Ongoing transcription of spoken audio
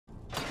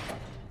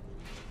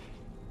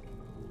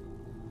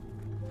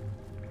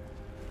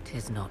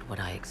'Tis not what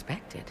I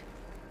expected.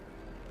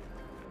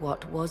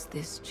 What was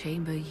this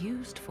chamber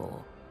used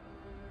for?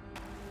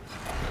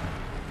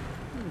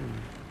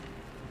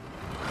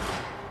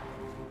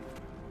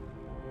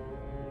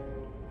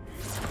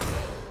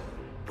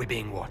 We're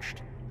being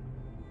watched.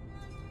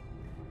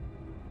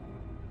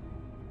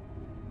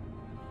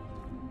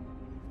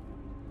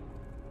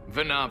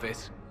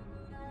 Venavis.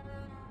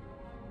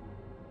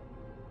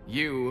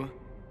 You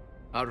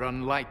are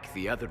unlike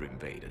the other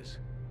invaders.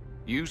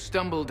 You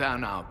stumble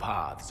down our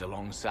paths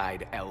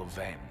alongside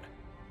Elven.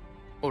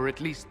 Or at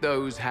least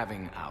those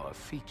having our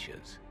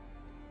features.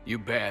 You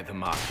bear the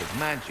mark of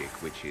magic,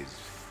 which is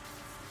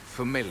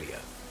familiar.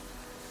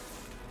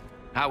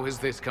 How has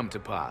this come to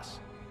pass?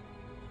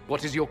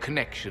 What is your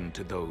connection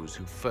to those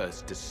who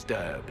first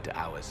disturbed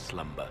our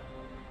slumber?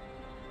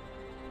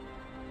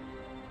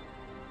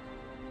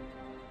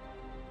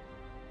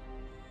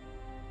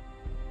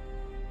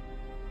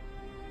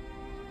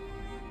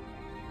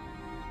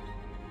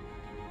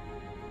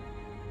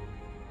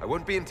 I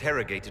won't be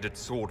interrogated at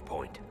sword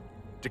point.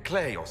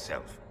 Declare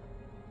yourself.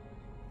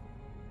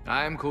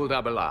 I am called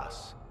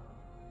Abelas.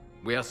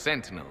 We are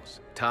sentinels,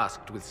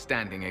 tasked with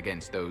standing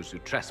against those who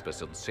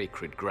trespass on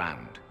sacred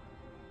ground.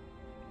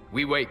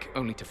 We wake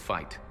only to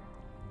fight,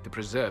 to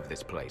preserve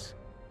this place.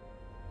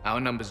 Our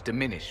numbers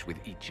diminish with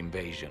each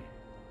invasion.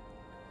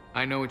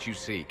 I know what you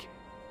seek.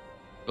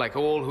 Like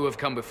all who have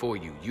come before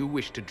you, you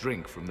wish to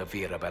drink from the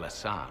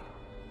wwwesker.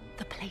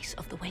 The place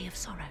of the Way of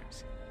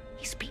Sorrows.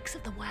 He speaks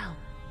of the well.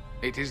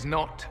 It is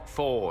not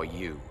for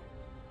you.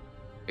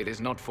 It is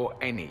not for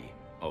any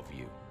of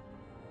you.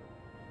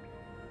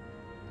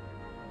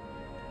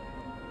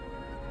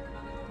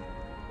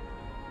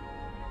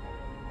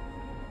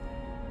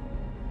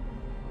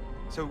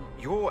 So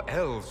you're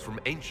elves from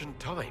ancient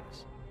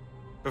times?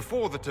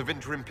 Before the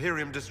Tevinter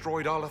Imperium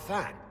destroyed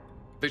Arlathan?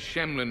 The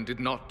Shemlen did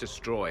not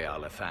destroy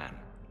Arlathan.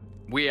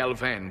 We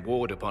Elven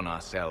warred upon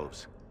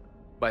ourselves.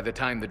 By the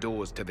time the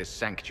doors to this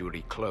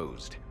sanctuary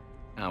closed,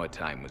 our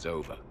time was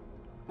over.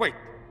 Wait,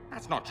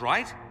 that's not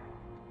right.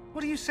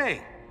 What are you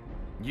saying?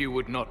 You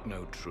would not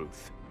know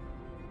truth.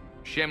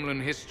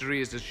 Shemlen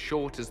history is as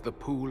short as the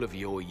pool of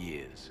your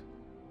years.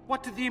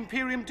 What did the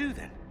Imperium do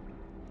then?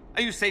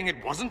 Are you saying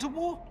it wasn't a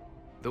war?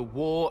 The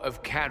war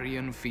of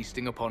carrion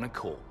feasting upon a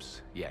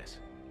corpse, yes.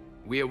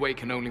 We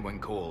awaken only when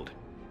called,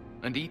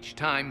 and each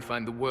time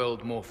find the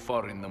world more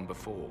foreign than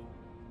before.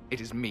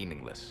 It is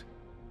meaningless.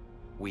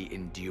 We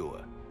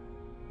endure.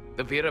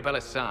 The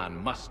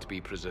wrabellesan must be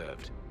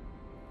preserved.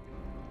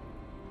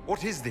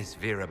 What is this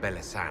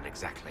wrabellesan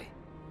exactly?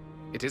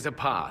 It is a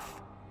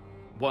path.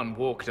 One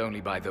walked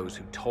only by those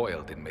who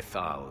toiled in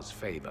Mithal's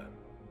favor.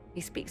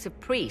 He speaks of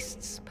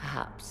priests,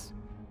 perhaps.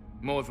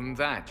 More than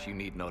that, you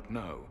need not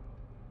know.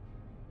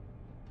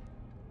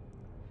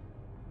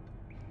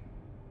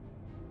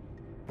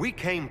 We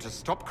came to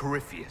stop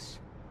Corypheus.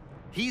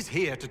 He's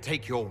here to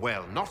take your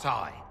well, not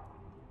I.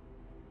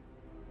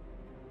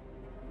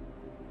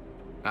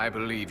 I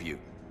believe you.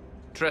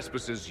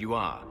 Trespassers you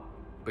are,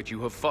 but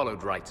you have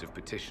followed rites of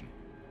petition.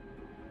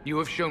 You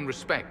have shown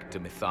respect to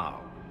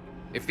Mithal.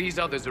 If these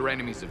others are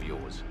enemies of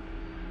yours,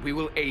 we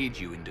will aid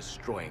you in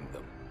destroying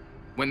them.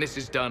 When this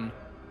is done,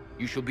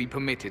 you shall be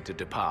permitted to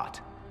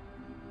depart.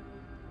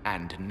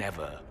 And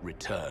never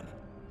return.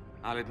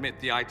 I'll admit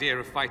the idea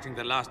of fighting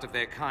the last of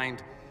their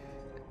kind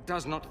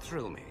does not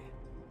thrill me.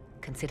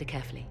 Consider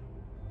carefully.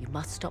 You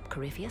must stop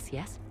Corypheus,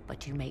 yes,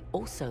 but you may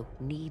also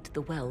need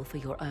the well for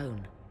your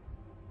own.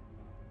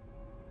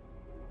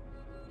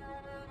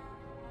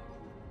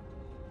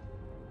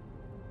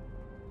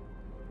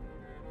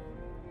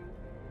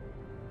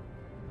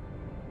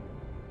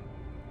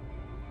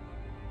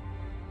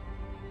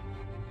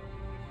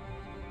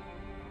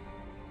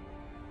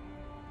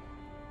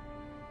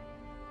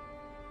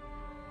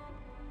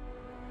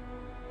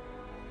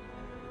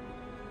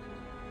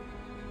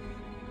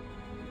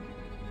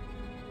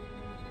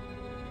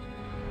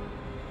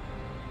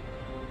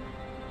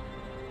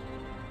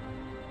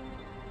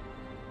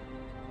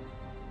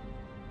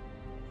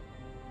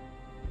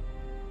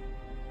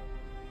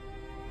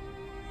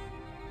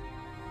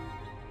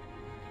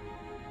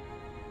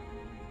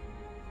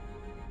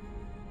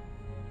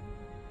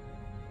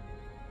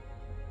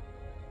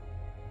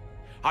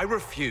 I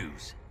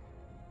refuse.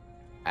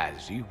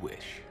 As you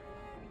wish.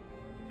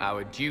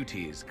 Our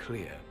duty is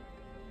clear.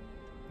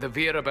 The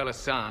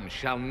wrabellesan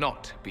shall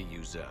not be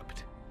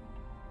usurped,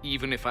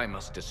 even if I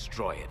must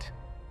destroy it.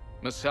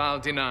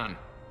 Masal Dinan.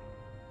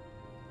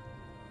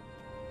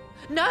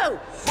 No!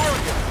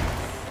 Morrigan!